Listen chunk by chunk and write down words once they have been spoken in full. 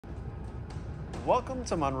Welcome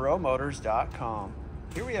to MonroeMotors.com.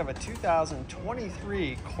 Here we have a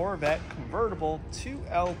 2023 Corvette Convertible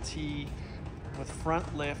 2LT with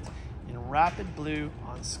front lift in rapid blue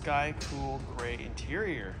on sky cool gray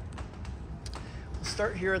interior. We'll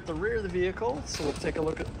start here at the rear of the vehicle, so we'll take a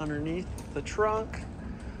look at underneath the trunk.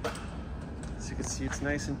 As you can see, it's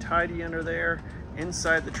nice and tidy under there.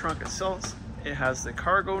 Inside the trunk itself, it has the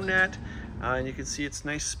cargo net, and you can see it's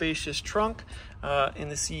nice spacious trunk in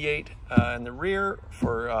the C8 in the rear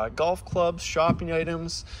for golf clubs, shopping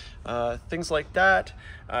items, things like that.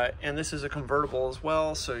 And this is a convertible as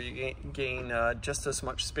well, so you gain just as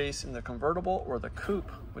much space in the convertible or the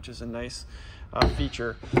coupe, which is a nice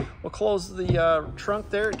feature. We'll close the trunk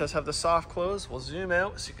there. It does have the soft close. We'll zoom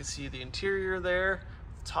out so you can see the interior there.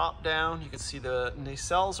 Top down, you can see the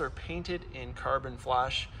nacelles are painted in carbon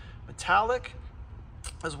flash metallic,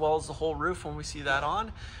 as well as the whole roof when we see that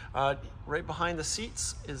on. Right behind the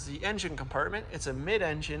seats is the engine compartment. It's a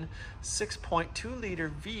mid-engine 6.2 liter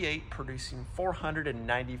V8 producing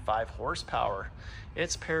 495 horsepower.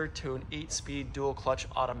 It's paired to an 8-speed dual clutch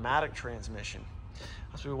automatic transmission.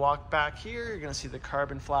 As we walk back here, you're going to see the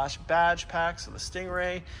carbon flash badge packs of the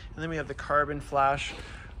Stingray, and then we have the carbon flash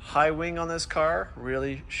HighWing on this car,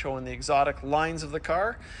 really showing the exotic lines of the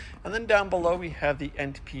car. And then down below we have the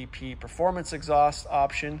NPP performance exhaust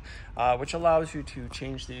option, which allows you to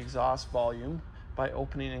change the exhaust volume by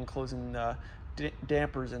opening and closing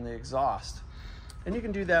dampers in the exhaust. And you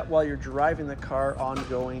can do that while you're driving the car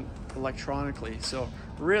ongoing electronically. So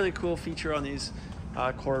really cool feature on these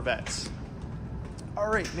Corvettes. All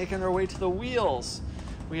right, making our way to the wheels.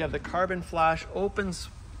 We have the carbon flash open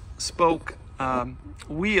spoke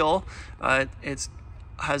wheel. It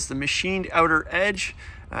has the machined outer edge,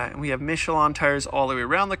 and we have Michelin tires all the way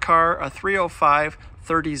around the car, a 305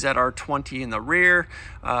 30 ZR20 in the rear,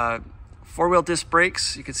 four-wheel disc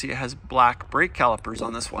brakes. You can see it has black brake calipers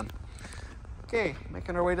on this one. Okay,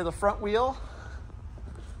 making our way to the front wheel.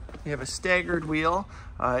 We have a staggered wheel,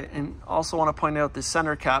 and also want to point out the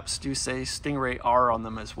center caps do say Stingray R on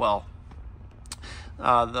them as well.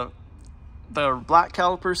 The black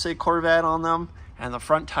calipers say Corvette on them, and the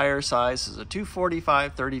front tire size is a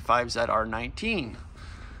 245 35 ZR19.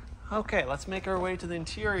 Okay, let's make our way to the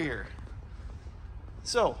interior.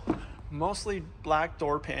 So, mostly black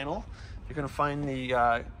door panel. You're going to find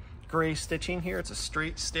the gray stitching here. It's a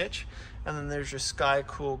straight stitch, and then there's your sky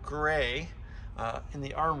cool gray in the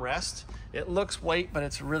armrest. It looks white, but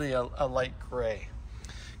it's really a light gray.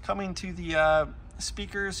 Coming to the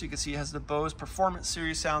speakers, you can see it has the Bose Performance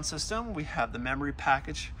Series sound system. We have the memory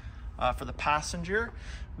package for the passenger.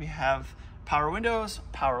 We have power windows,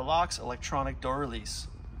 power locks, electronic door release.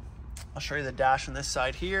 I'll show you the dash on this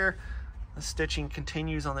side here. The stitching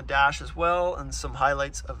continues on the dash as well, and some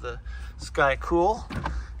highlights of the Sky Cool.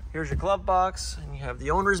 Here's your glove box, and you have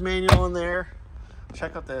the owner's manual in there.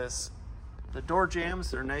 Check out the door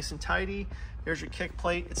jambs. They're nice and tidy. Here's your kick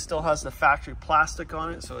plate. It still has the factory plastic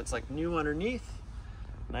on it, so it's like new underneath.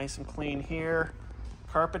 Nice and clean here.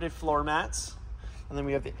 Carpeted floor mats. And then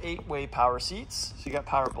we have the 8-way power seats. So you got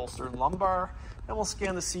power bolster and lumbar. And we'll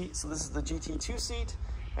scan the seat. So this is the GT2 seat.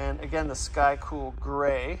 And again, the Sky Cool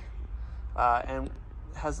gray. And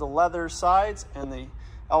has the leather sides and the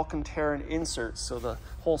Alcantara inserts. So the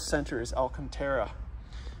whole center is Alcantara.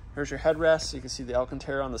 Here's your headrest. You can see the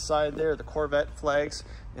Alcantara on the side there, the Corvette flags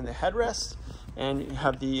in the headrest. And you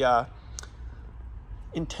have the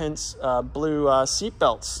intense blue seat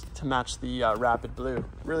belts to match the rapid blue.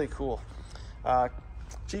 Really cool.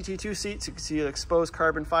 GT2 seats, you can see the exposed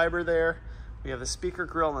carbon fiber there. We have the speaker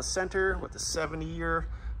grill in the center with the 70-year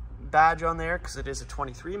badge on there because it is a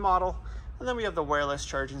 23 model. And then we have the wireless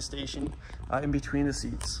charging station in between the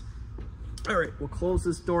seats. All right, we'll close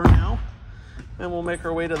this door now and we'll make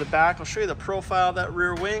our way to the back. I'll show you the profile of that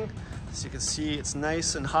rear wing. So you can see it's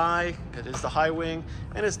nice and high. It is the HighWing,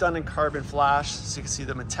 and it's done in carbon flash. So you can see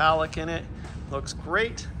the metallic in it. Looks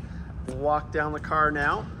great. We'll walk down the car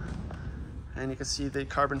now, and you can see the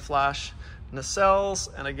carbon flash nacelles.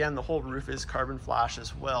 And again, the whole roof is carbon flash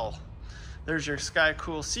as well. There's your Sky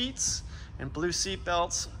Cool seats and blue seat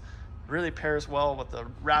belts. Really pairs well with the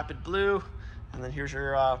rapid blue. And then here's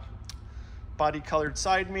your body colored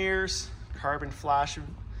side mirrors, carbon flash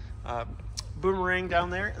boomerang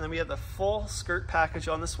down there, and then we have the full skirt package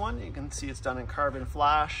on this one. You can see it's done in carbon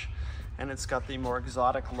flash, and it's got the more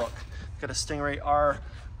exotic look. Got a Stingray R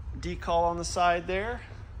decal on the side there,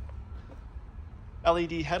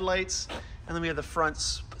 LED headlights, and then we have the front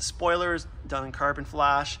spoilers done in carbon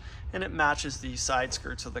flash, and it matches the side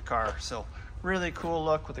skirts of the car. So really cool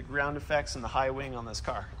look with the ground effects and the HighWing on this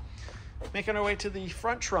car. Making our way to the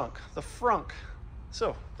front trunk, the frunk.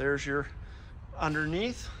 So there's your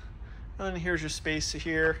underneath. And then here's your space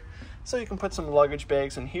here. So you can put some luggage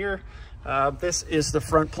bags in here. This is the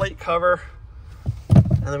front plate cover.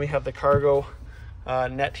 And then we have the cargo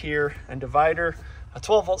net here and divider. A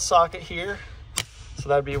 12-volt socket here. So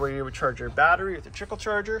that'd be where you would charge your battery with the trickle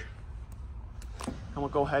charger. And we'll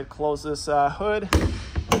go ahead and close this hood.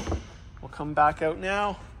 We'll come back out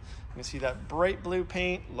now. You can see that bright blue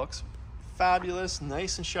paint looks fabulous,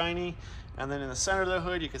 nice and shiny. And then in the center of the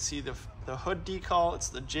hood, you can see the hood decal. It's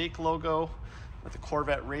the Jake logo with the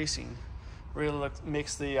Corvette Racing. Really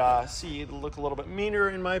makes the C8 look a little bit meaner,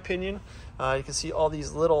 in my opinion. You can see all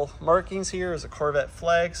these little markings here as the Corvette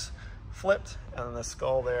flags flipped, and then the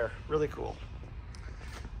skull there. Really cool.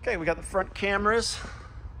 Okay, we got the front cameras,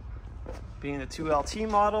 being the 2LT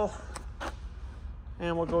model.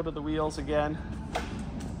 And we'll go to the wheels again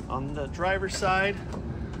on the driver's side.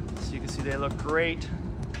 So you can see they look great.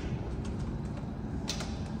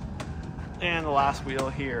 And the last wheel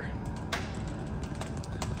here.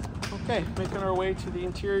 Okay, making our way to the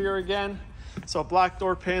interior again. So a black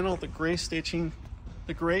door panel, the gray stitching,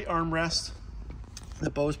 the gray armrest, the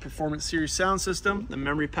Bose Performance Series sound system, the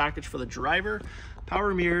memory package for the driver,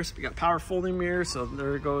 power mirrors. We got power folding mirrors, so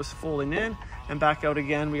there it goes, folding in and back out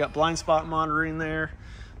again. We got blind spot monitoring there,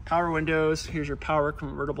 power windows. Here's your power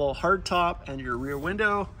convertible hardtop and your rear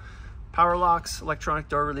window, power locks, electronic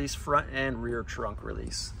door release, front and rear trunk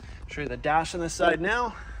release. Show you the dash on this side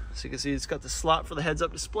now. So you can see it's got the slot for the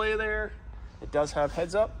heads-up display there. It does have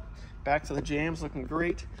heads-up. Back to the jams, looking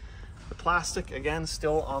great. The plastic, again,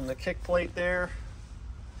 still on the kick plate there.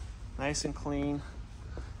 Nice and clean.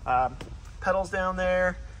 Pedals down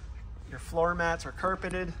there. Your floor mats are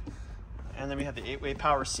carpeted. And then we have the 8-way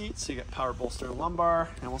power seat, so you got power bolster and lumbar.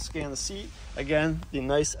 And we'll scan the seat. Again, the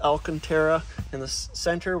nice Alcantara in the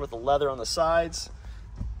center with the leather on the sides.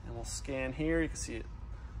 And we'll scan here. You can see it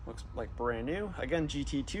looks like brand new. Again,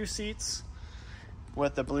 GT2 seats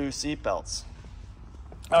with the blue seat belts.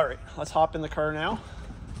 All right, let's hop in the car now.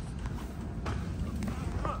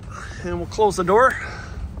 And we'll close the door.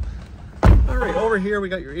 All right, over here we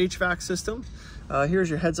got your HVAC system. Here's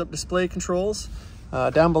your heads-up display controls.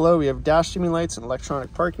 Down below we have dash dimming lights and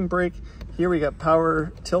electronic parking brake. Here we got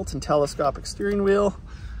power tilt and telescopic steering wheel.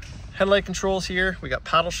 Headlight controls here. We got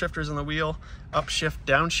paddle shifters on the wheel, upshift,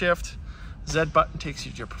 downshift. Z button takes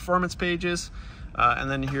you to your performance pages. And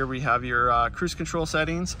then here we have your cruise control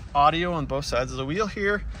settings, audio on both sides of the wheel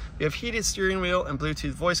here. We have heated steering wheel and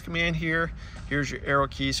Bluetooth voice command here. Here's your arrow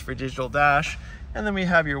keys for digital dash. And then we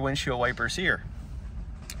have your windshield wipers here.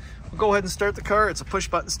 We'll go ahead and start the car. It's a push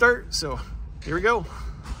button start, so here we go.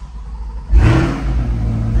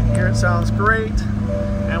 And here it sounds great.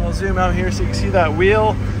 And we'll zoom out here so you can see that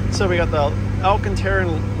wheel. So we got the Alcantara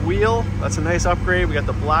wheel. That's a nice upgrade. We got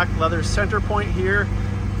the black leather center point here,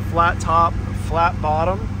 flat top, flat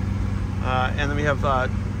bottom. And then we have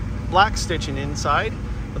black stitching inside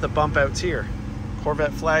with the bump outs here.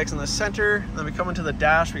 Corvette flags in the center. And then we come into the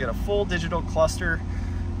dash. We got a full digital cluster.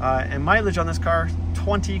 And mileage on this car,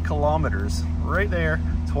 20 kilometers. Right there,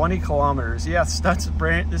 20 kilometers. Yes,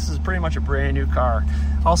 this is pretty much a brand new car.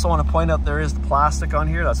 Also want to point out there is the plastic on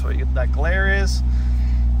here. That's what that glare is.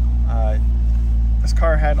 This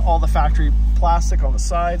car had all the factory plastic on the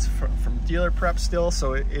sides from dealer prep still,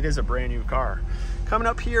 so it is a brand new car. Coming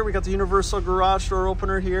up here, we got the universal garage door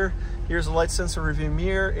opener here. Here's a light sensor review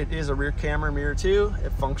mirror. It is a rear camera mirror too.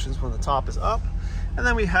 It functions when the top is up. And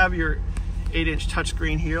then we have your 8-inch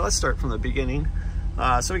touchscreen here. Let's start from the beginning.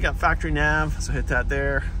 So we got factory nav, so hit that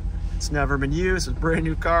there. It's never been used, it's a brand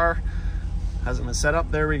new car. Hasn't been set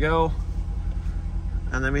up, there we go.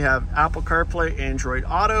 And then we have Apple CarPlay, Android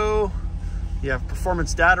Auto. You have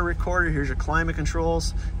performance data recorder. Here's your climate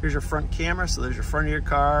controls. Here's your front camera. So there's your front of your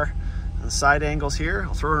car. And the side angles here.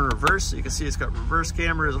 I'll throw it in reverse so you can see it's got reverse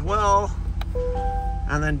camera as well.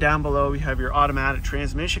 And then down below we have your automatic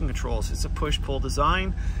transmission controls. It's a push-pull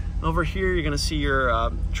design. Over here you're going to see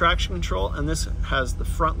your traction control, and this has the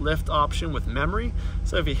front lift option with memory.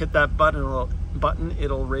 So if you hit that button,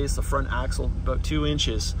 it'll raise the front axle about 2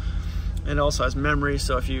 inches. And it also has memory,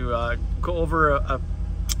 so if you go over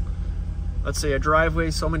let's say a driveway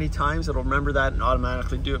so many times, it'll remember that and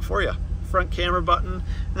automatically do it for you. Front camera button,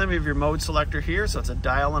 and then we have your mode selector here, so it's a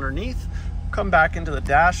dial underneath. Come back into the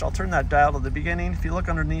dash. I'll turn that dial to the beginning. If you look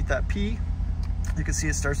underneath that P, you can see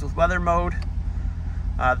it starts with weather mode.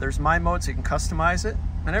 There's my mode, so you can customize it.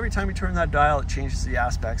 And every time you turn that dial, it changes the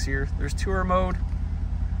aspects here. There's tour mode,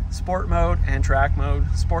 sport mode, and track mode.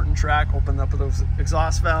 Sport and track open up with those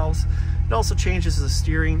exhaust valves. It also changes the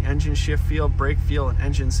steering, engine shift feel, brake feel, and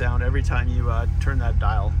engine sound every time you turn that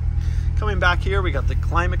dial. Coming back here, we got the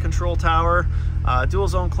climate control tower, dual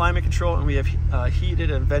zone climate control, and we have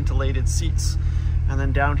heated and ventilated seats. And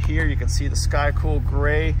then down here, you can see the Sky Cool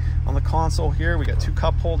Gray on the console here. We got 2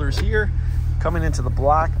 cup holders here. Coming into the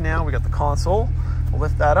black now, we got the console. We'll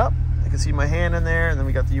lift that up. You can see my hand in there, and then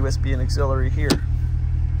we got the USB and auxiliary here.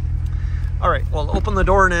 All right, well, open the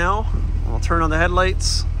door now. I'll turn on the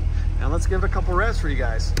headlights, and let's give it a couple revs for you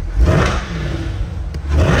guys.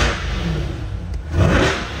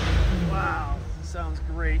 Wow, sounds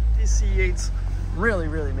great. These C8s really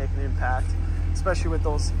make an impact, especially with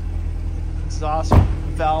those exhaust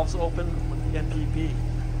valves open with the NPP.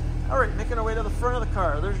 All right, making our way to the front of the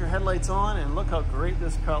car. There's your headlights on, and look how great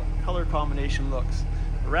this color combination looks.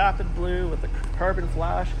 Rapid blue with the carbon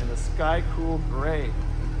flash and the Sky Cool Gray.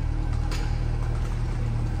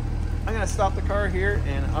 I'm gonna stop the car here,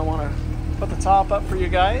 and I wanna put the top up for you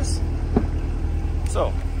guys.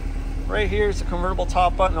 So, right here is the convertible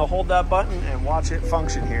top button. I'll hold that button and watch it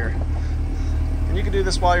function here. And you can do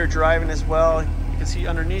this while you're driving as well. You can see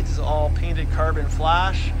underneath is all painted carbon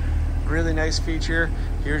flash. Really nice feature.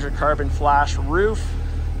 Here's your carbon flash roof.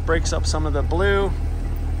 Breaks up some of the blue.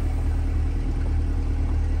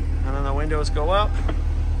 And then the windows go up.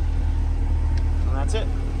 And that's it.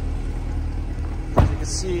 As you can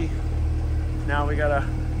see, now we got a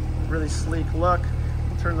really sleek look.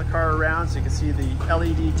 We'll turn the car around so you can see the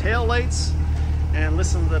LED tail lights, and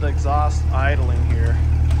listen to the exhaust idling here.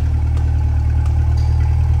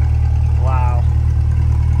 Wow.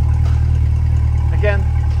 Again,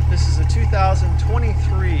 this is a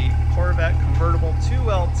 2023 Corvette Convertible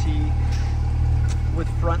 2LT with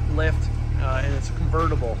front lift, and it's a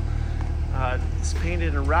convertible. It's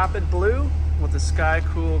painted in rapid blue with the Sky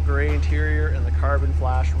Cool Gray interior and the carbon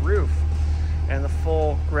flash roof and the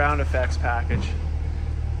full ground effects package.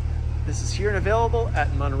 This is here and available at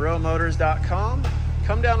monroemotors.com.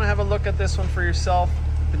 Come down and have a look at this one for yourself.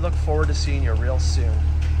 We look forward to seeing you real soon.